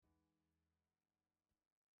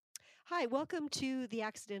Hi, welcome to the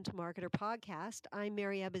Accidental Marketer podcast. I'm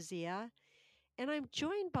Mary Abazia, and I'm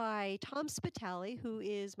joined by Tom Spitali, who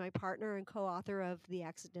is my partner and co author of The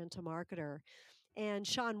Accidental Marketer, and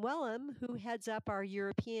Sean Wellham, who heads up our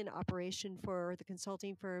European operation for the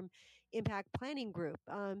consulting firm Impact Planning Group.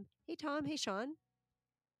 Hey, Tom. Hey, Sean.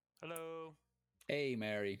 Hello. Hey,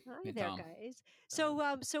 Mary. Hi Hey, there, Tom. guys.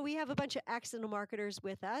 Uh, So we have a bunch of accidental marketers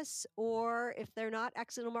with us, or if they're not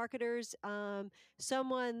accidental marketers,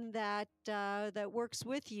 someone that works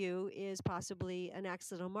with you is possibly an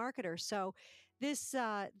accidental marketer. So this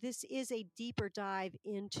is a deeper dive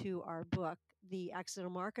into our book, The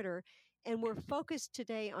Accidental Marketer, and we're focused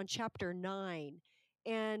today on chapter 9.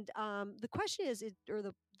 And the question is,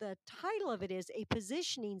 the title of it is a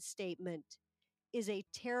positioning statement is a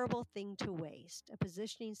terrible thing to waste. A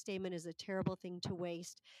positioning statement is a terrible thing to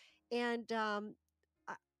waste. And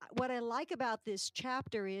what I like about this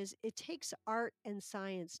chapter is it takes art and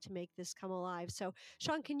science to make this come alive. So,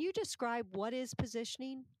 Sean, can you describe what is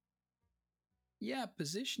positioning? Yeah,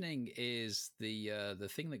 positioning is the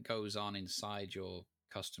thing that goes on inside your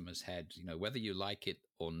customer's head. You know, whether you like it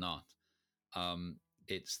or not. Um,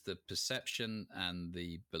 it's the perception and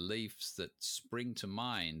the beliefs that spring to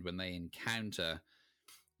mind when they encounter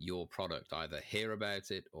your product, either hear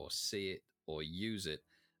about it or see it or use it.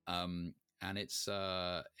 And it's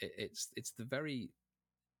the very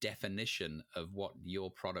definition of what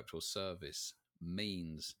your product or service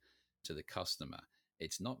means to the customer.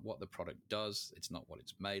 It's not what the product does, it's not what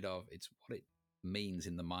it's made of, it's what it means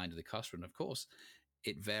in the mind of the customer. And of course,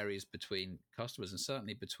 it varies between customers and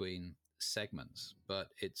certainly between segments. But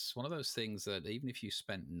it's one of those things that even if you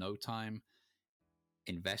spent no time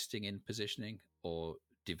investing in positioning or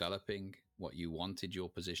developing what you wanted your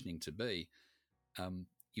positioning to be,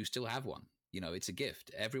 you still have one. You know, it's a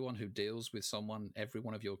gift. Everyone who deals with someone, every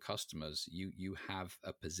one of your customers, you have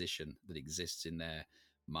a position that exists in their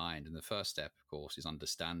mind. And the first step, of course, is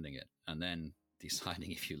understanding it and then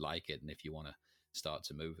deciding if you like it and if you want to start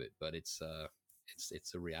to move it. But it's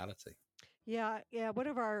a reality. Yeah. One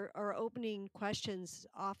of our opening questions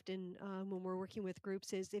often when we're working with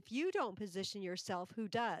groups is if you don't position yourself, who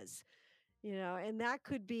does? And that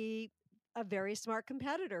could be a very smart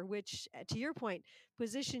competitor, which, to your point,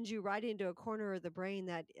 positions you right into a corner of the brain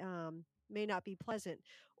that may not be pleasant,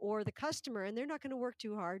 or the customer, and they're not going to work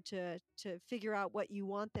too hard to figure out what you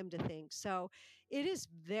want them to think. So, it is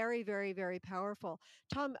very, very, very powerful.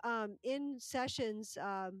 Tom, in sessions.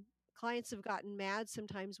 Clients have gotten mad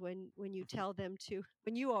sometimes when you tell them to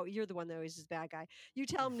when you're the one that always is bad guy. You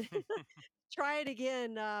tell them try it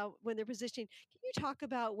again when they're positioning. Can you talk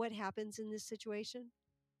about what happens in this situation?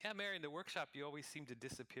 yeah, Mary, in the workshop, you always seem to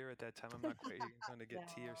disappear at that time. I'm not quite going to get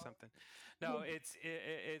tea or No. something. No, it's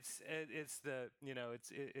the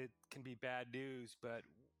it can be bad news, but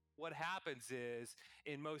what happens is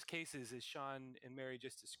in most cases, as Sean and Mary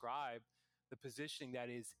just described, the positioning that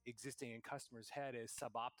is existing in customers' head is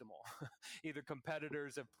suboptimal. Either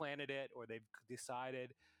competitors have planted it or they've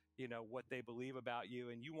decided what they believe about you,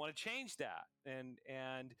 and you want to change that. And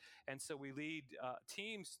so we lead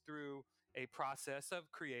teams through a process of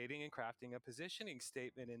creating and crafting a positioning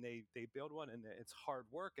statement, and they build one, and it's hard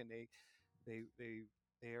work, and they they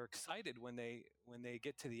they are excited when they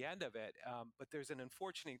get to the end of it. But there's an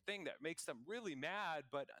unfortunate thing that makes them really mad,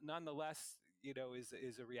 but nonetheless,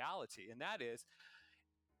 is a reality, and that is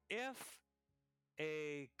if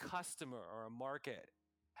a customer or a market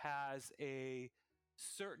has a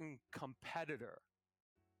certain competitor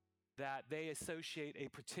that they associate a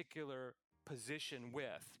particular position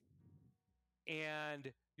with,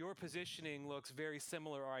 and your positioning looks very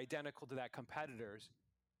similar or identical to that competitor's,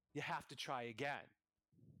 you have to try again.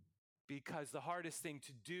 Because the hardest thing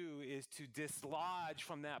to do is to dislodge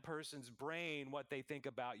from that person's brain what they think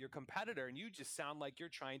about your competitor. And you just sound like you're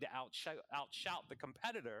trying to outshout the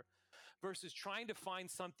competitor versus trying to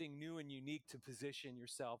find something new and unique to position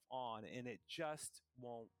yourself on, and it just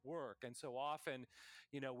won't work. And so often,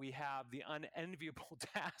 we have the unenviable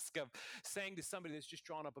task of saying to somebody that's just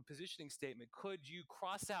drawn up a positioning statement, could you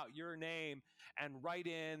cross out your name and write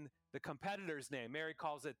in the competitor's name? Mary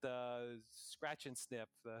calls it the scratch and sniff,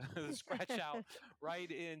 the scratch out,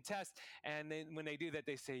 write in test. And then when they do that,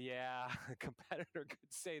 they say, yeah, the competitor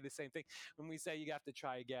could say the same thing. When we say you have to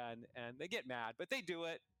try again, and they get mad, but they do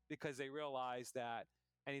it because they realize that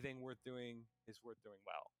anything worth doing is worth doing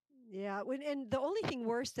well. Yeah, and the only thing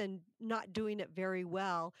worse than not doing it very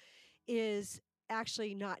well is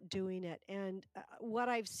actually not doing it. And what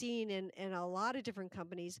I've seen in a lot of different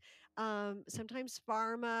companies, sometimes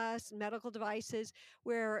pharma, medical devices,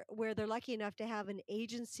 where they're lucky enough to have an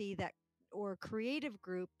agency that or creative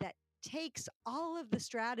group that takes all of the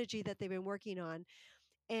strategy that they've been working on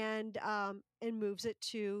and moves it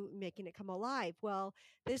to making it come alive. Well,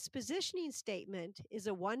 this positioning statement is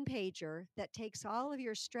a one pager that takes all of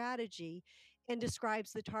your strategy and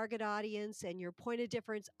describes the target audience and your point of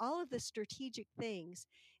difference, all of the strategic things,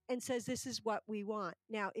 and says this is what we want.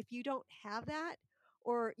 Now, if you don't have that,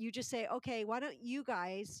 or you just say, okay, why don't you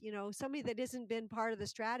guys, somebody that hasn't been part of the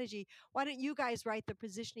strategy, why don't you guys write the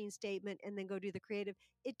positioning statement and then go do the creative?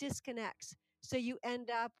 It disconnects. So you end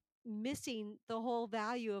up missing the whole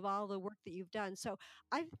value of all the work that you've done. So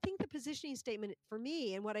I think the positioning statement for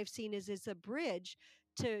me and what I've seen is a bridge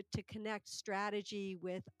to connect strategy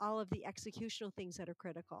with all of the executional things that are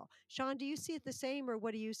critical. Sean, do you see it the same or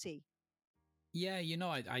what do you see? Yeah,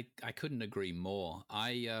 I couldn't agree more.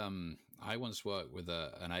 I once worked with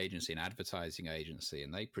an agency, an advertising agency,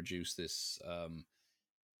 and they produced this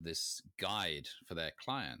guide for their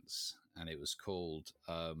clients, and it was called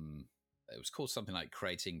something like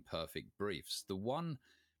Creating Perfect Briefs. The one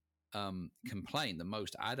complaint that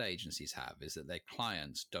most ad agencies have is that their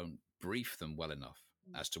clients don't brief them well enough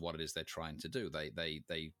as to what it is they're trying to do.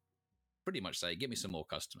 They pretty much say, "Give me some more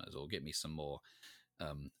customers," or "Give me some more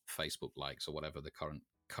Facebook likes," or whatever the current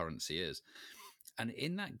currency is. And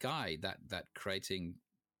in that guide, that Creating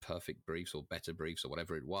Perfect Briefs or Better Briefs or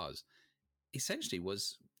whatever it was, essentially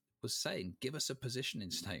was saying, give us a positioning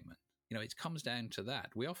statement. It comes down to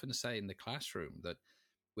that. We often say in the classroom that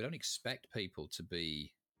we don't expect people to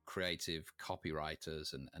be creative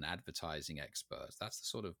copywriters and advertising experts. That's the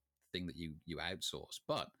sort of thing that you outsource.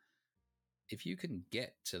 But if you can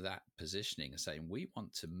get to that positioning and saying, we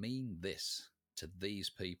want to mean this to these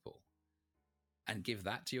people, and give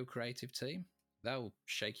that to your creative team, they'll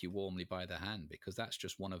shake you warmly by the hand, because that's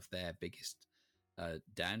just one of their biggest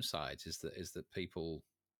downsides is that people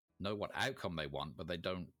know what outcome they want, but they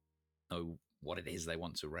don't know what it is they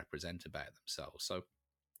want to represent about themselves. So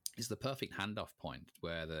it's the perfect handoff point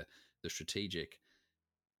where the strategic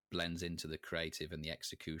blends into the creative and the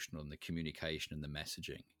executional and the communication and the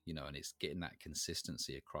messaging, and it's getting that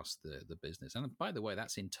consistency across the business. And by the way,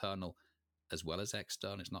 that's internal as well as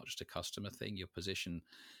external. It's not just a customer thing. Your positioning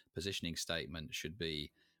statement should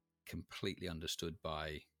be completely understood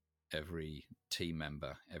by every team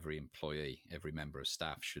member, every employee, every member of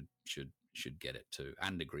staff should get it too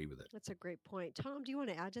and agree with it. That's a great point. Tom, do you want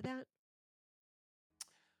to add to that?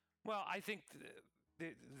 Well, I think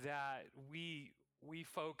that we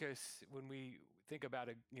focus when we think about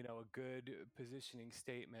a good positioning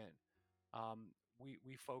statement.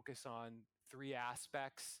 We focus on three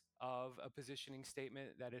aspects of a positioning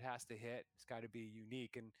statement that it has to hit. It's got to be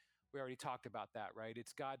unique, and we already talked about that, right?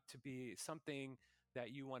 It's got to be something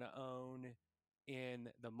that you want to own in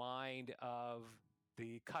the mind of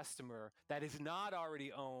the customer that is not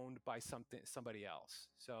already owned by somebody else.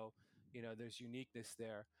 So there's uniqueness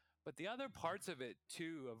there. But the other parts of it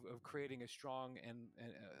too, of creating a strong and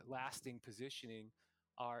lasting positioning,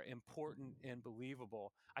 are important and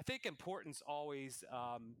believable. I think importance always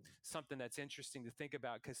something that's interesting to think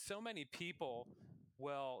about, because so many people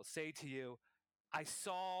will say to you, I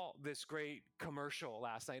saw this great commercial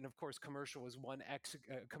last night, and of course, commercial was one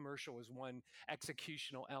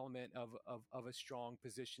executional element of a strong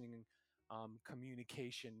positioning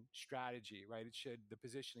communication strategy, right? The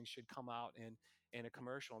positioning should come out in a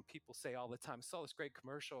commercial, and people say all the time, I saw this great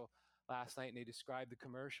commercial last night, and they describe the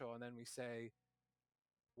commercial, and then we say,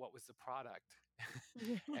 what was the product,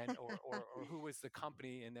 and or who was the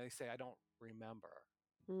company, and they say, I don't remember.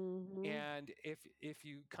 Mm-hmm. And if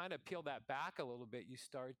you kind of peel that back a little bit, you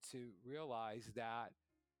start to realize that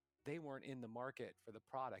they weren't in the market for the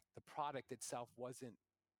product. The product itself wasn't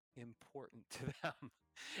important to them.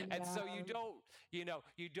 And so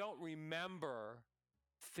you don't remember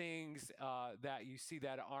things that you see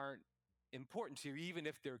that aren't important to you, even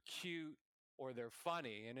if they're cute or they're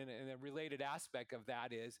funny. And a related aspect of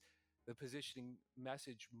that is the positioning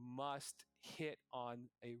message must hit on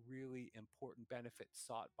a really important benefit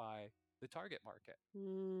sought by the target market.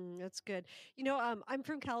 That's good. I'm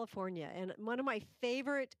from California, and one of my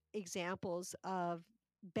favorite examples of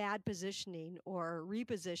bad positioning or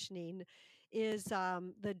repositioning is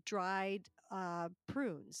the dried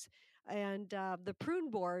prunes. And the prune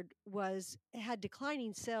board had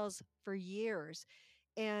declining sales for years,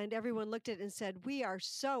 and everyone looked at it and said, "We are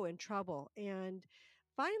so in trouble." And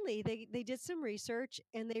finally, they did some research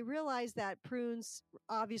and they realized that prunes,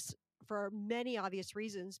 obvious for many obvious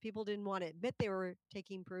reasons, people didn't want to admit they were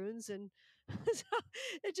taking prunes, and so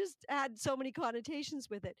it just had so many connotations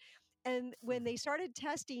with it. And when they started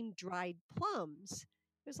testing dried plums,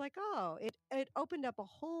 It was like, oh, it opened up a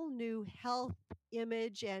whole new health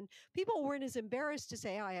image, and people weren't as embarrassed to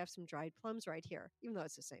say, oh, I have some dried plums right here, even though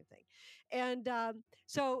it's the same thing. And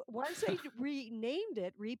so once they renamed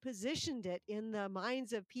it, repositioned it in the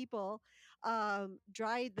minds of people, the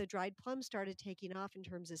dried plums started taking off in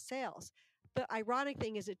terms of sales. The ironic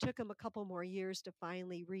thing is, it took them a couple more years to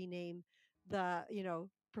finally rename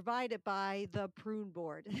provided by the prune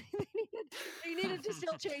board. They needed to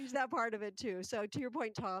still change that part of it too. So to your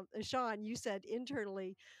point, Sean, you said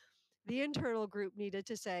internally, the internal group needed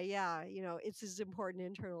to say, yeah, it's as important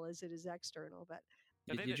internal as it is external. But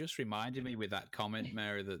You just reminded me with that comment,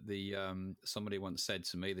 Mary, that the somebody once said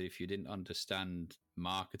to me that if you didn't understand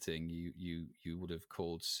marketing, you would have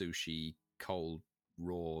called sushi cold,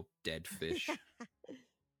 raw, dead fish.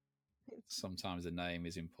 Sometimes the name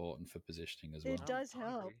is important for positioning as well. It does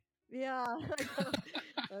help. Yeah.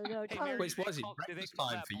 I know. Hey, Mary, do they call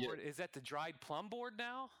that board? Is that the dried plum board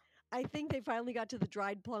now? I think they finally got to the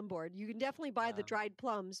dried plum board. You can definitely buy the dried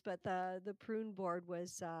plums, but the prune board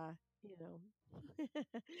was, Do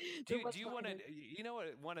you want to? You know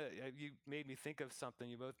what? You made me think of something.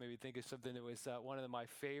 You both made me think of something that was one of my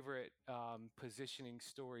favorite positioning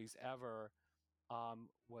stories ever.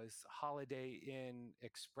 Was Holiday Inn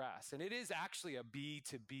Express, and it is actually a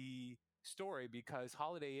B2B story because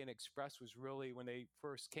Holiday Inn Express was really, when they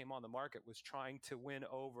first came on the market, was trying to win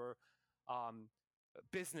over um,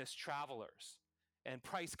 business travelers and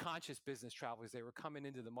price conscious business travelers. They were coming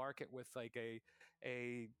into the market with like a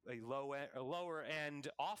lower end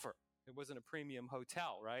offer. It wasn't a premium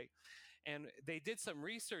hotel, right? And they did some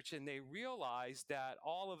research and they realized that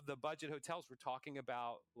all of the budget hotels were talking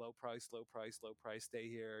about low price, low price, low price, stay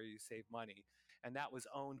here, you save money. And that was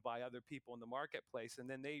owned by other people in the marketplace. And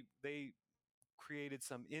then they created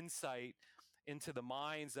some insight into the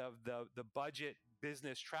minds of the budget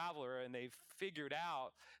business traveler, and they figured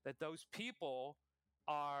out that those people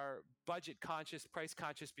are budget conscious, price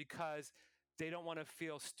conscious, because they don't want to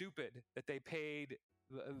feel stupid that they paid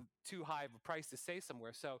too high of a price to stay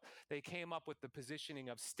somewhere. So they came up with the positioning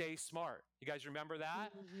of stay smart. You guys remember that?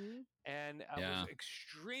 Mm-hmm. And it was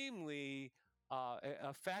extremely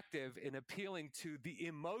effective in appealing to the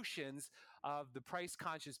emotions of the price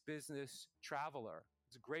conscious business traveler.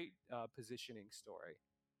 It's a great positioning story.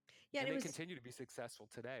 Yeah, and they continue to be successful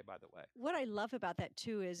today, by the way. What I love about that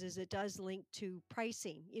too is it does link to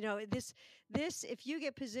pricing. This if you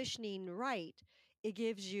get positioning right, it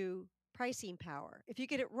gives you pricing power. If you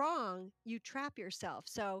get it wrong, you trap yourself.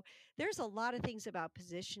 So there's a lot of things about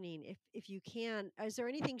positioning. If you can, is there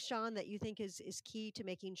anything, Sean, that you think is key to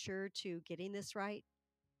making sure to getting this right?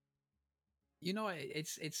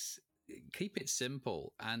 It's keep it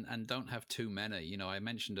simple and don't have too many. I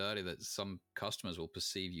mentioned earlier that some customers will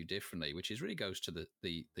perceive you differently, which really goes to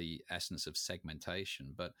the essence of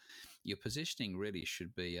segmentation. But your positioning really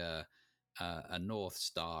should be a North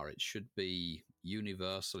Star. It should be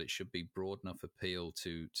universal. It should be broad enough appeal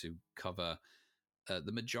to cover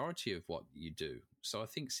the majority of what you do. So I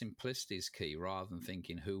think simplicity is key, rather than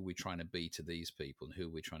thinking who we're trying to be to these people and who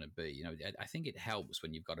we're trying to be. I think it helps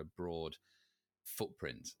when you've got a broad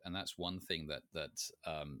footprint, and that's one thing that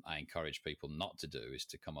I encourage people not to do, is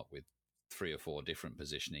to come up with 3 or 4 different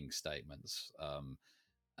positioning statements.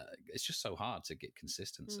 It's just so hard to get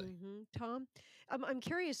consistency. Mm-hmm. Tom, I'm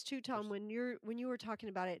curious too, Tom, when you were talking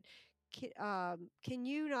about it, can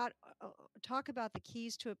you not talk about the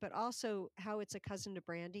keys to it, but also how it's a cousin to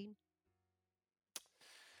branding?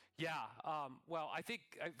 Yeah. Well, I think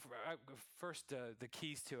first the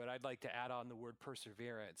keys to it, I'd like to add on the word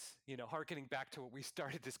perseverance. Harkening back to what we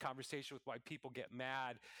started this conversation with, why people get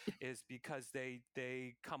mad is because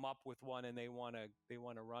they come up with one and they want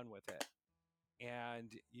to run with it.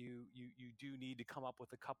 And you do need to come up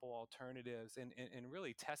with a couple alternatives and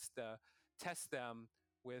really test them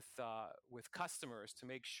with customers to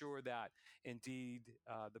make sure that indeed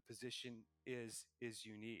the position is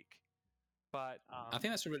unique. But I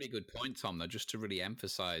think that's a really good point, Tom, though, just to really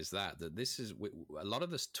emphasize that this is a lot of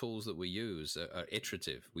the tools that we use are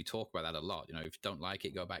iterative. We talk about that a lot. If you don't like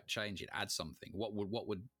it, go back, change it, add something. What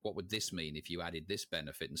would this mean if you added this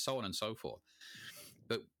benefit, and so on and so forth.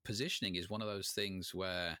 But positioning is one of those things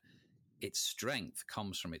where its strength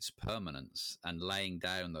comes from its permanence and laying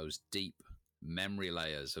down those deep memory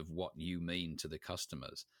layers of what you mean to the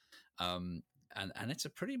customers. And it's a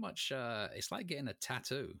pretty much it's like getting a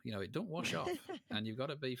tattoo. It don't wash off, and you've got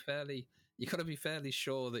to be fairly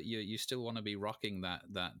sure that you still want to be rocking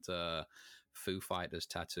that Foo Fighters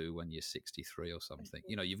tattoo when you're 63 or something.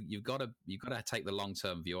 You've got to take the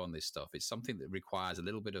long-term view on this stuff. It's something that requires a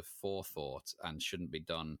little bit of forethought and shouldn't be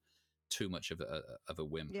done too much of a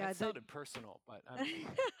wimp. Yeah, That sounded personal, but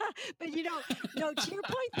but to your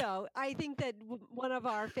point though, I think that one of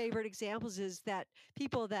our favorite examples is that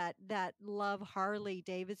people that love Harley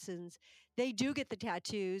Davidsons, they do get the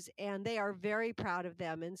tattoos and they are very proud of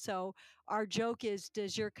them. And so our joke is,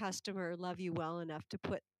 does your customer love you well enough to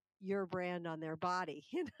put your brand on their body?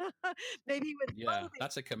 Maybe with Yeah, clothing,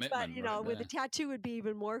 that's a but commitment right with a there. tattoo would be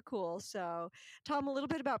even more cool. So, Tom, a little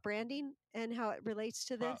bit about branding and how it relates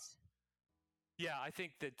to well, this. yeah, I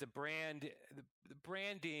think that the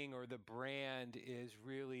branding or the brand is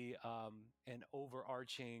really an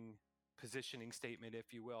overarching positioning statement,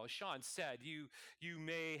 if you will. As Sean said, you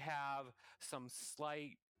may have some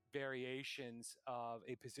slight variations of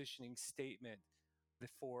a positioning statement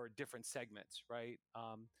for different segments, right?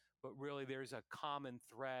 But really, there's a common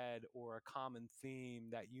thread or a common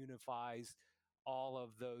theme that unifies all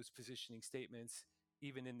of those positioning statements,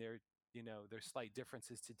 even in their slight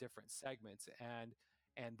differences to different segments, and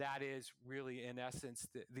that is really in essence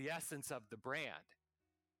the essence of the brand.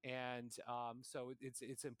 And so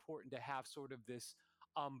it's important to have sort of this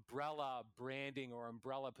umbrella branding or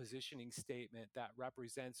umbrella positioning statement that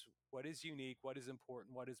represents what is unique, what is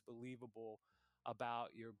important, what is believable about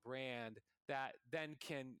your brand, that then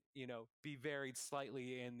can be varied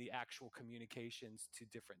slightly in the actual communications to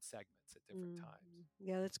different segments at different times.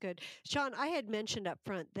 Yeah, that's good. Sean, I had mentioned up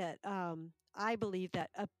front that I believe that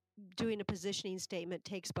doing a positioning statement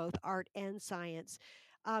takes both art and science.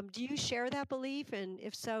 Do you share that belief? And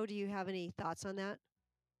if so, do you have any thoughts on that?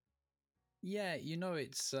 Yeah,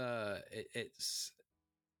 it's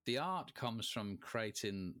the art comes from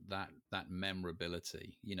creating that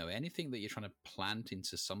memorability. Anything that you're trying to plant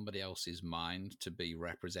into somebody else's mind to be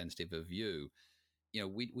representative of you.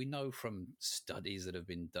 We know from studies that have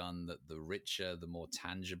been done that the richer, the more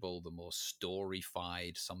tangible, the more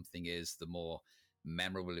storyfied something is, the more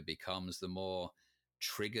memorable it becomes, the more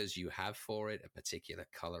triggers you have for it, a particular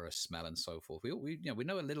color, a smell, and so forth. We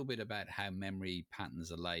know a little bit about how memory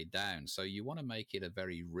patterns are laid down. So you want to make it a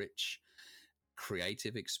very rich,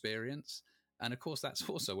 creative experience. And of course, that's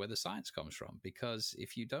also where the science comes from, because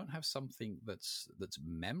if you don't have something that's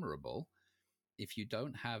memorable, if you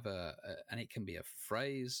don't have and it can be a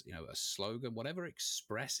phrase, a slogan, whatever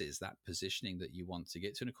expresses that positioning that you want to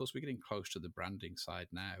get to. And of course, we're getting close to the branding side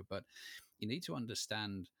now, but you need to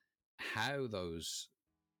understand how those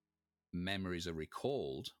memories are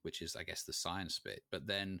recalled, which is, I guess, the science bit, but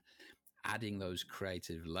then adding those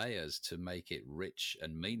creative layers to make it rich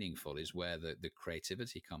and meaningful is where the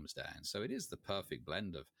creativity comes down. So it is the perfect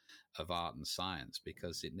blend of art and science,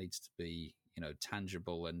 because it needs to be,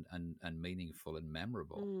 tangible and meaningful and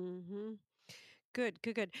memorable. Mm-hmm. Good,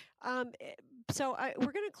 good, good. We're going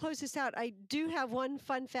to close this out. I do have one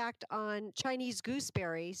fun fact on Chinese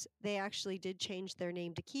gooseberries. They actually did change their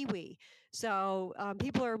name to kiwi. So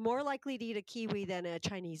people are more likely to eat a kiwi than a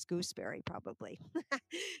Chinese gooseberry, probably.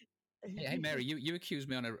 Hey, Mary, you accused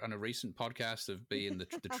me on a recent podcast of being the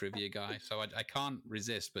trivia guy. So I can't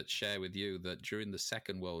resist but share with you that during the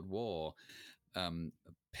Second World War,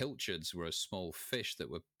 pilchards were a small fish that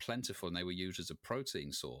were plentiful, and they were used as a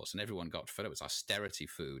protein source, and everyone got fed up. It was austerity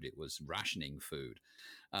food. It was rationing food.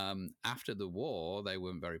 After the war, they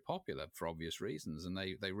weren't very popular for obvious reasons, and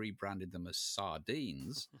they rebranded them as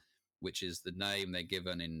sardines, which is the name they're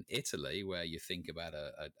given in Italy, where you think about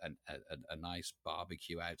a nice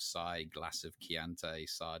barbecue outside, glass of Chianti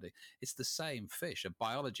sardine. It's the same fish. A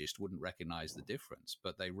biologist wouldn't recognize the difference,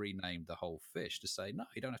 but they renamed the whole fish to say, no,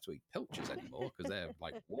 you don't have to eat pilchards anymore because they're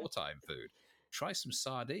like wartime food. Try some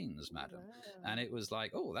sardines, madam. Wow. And it was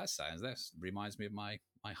like, oh, that reminds me of my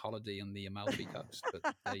holiday on the Amalfi Coast.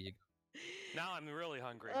 But there you go. Now I'm really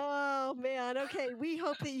hungry. Oh man. Okay. We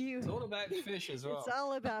hope that you. It's all about fish as well. It's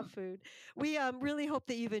all about food. We really hope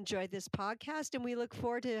that you've enjoyed this podcast, and we look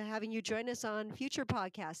forward to having you join us on future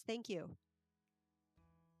podcasts. Thank you.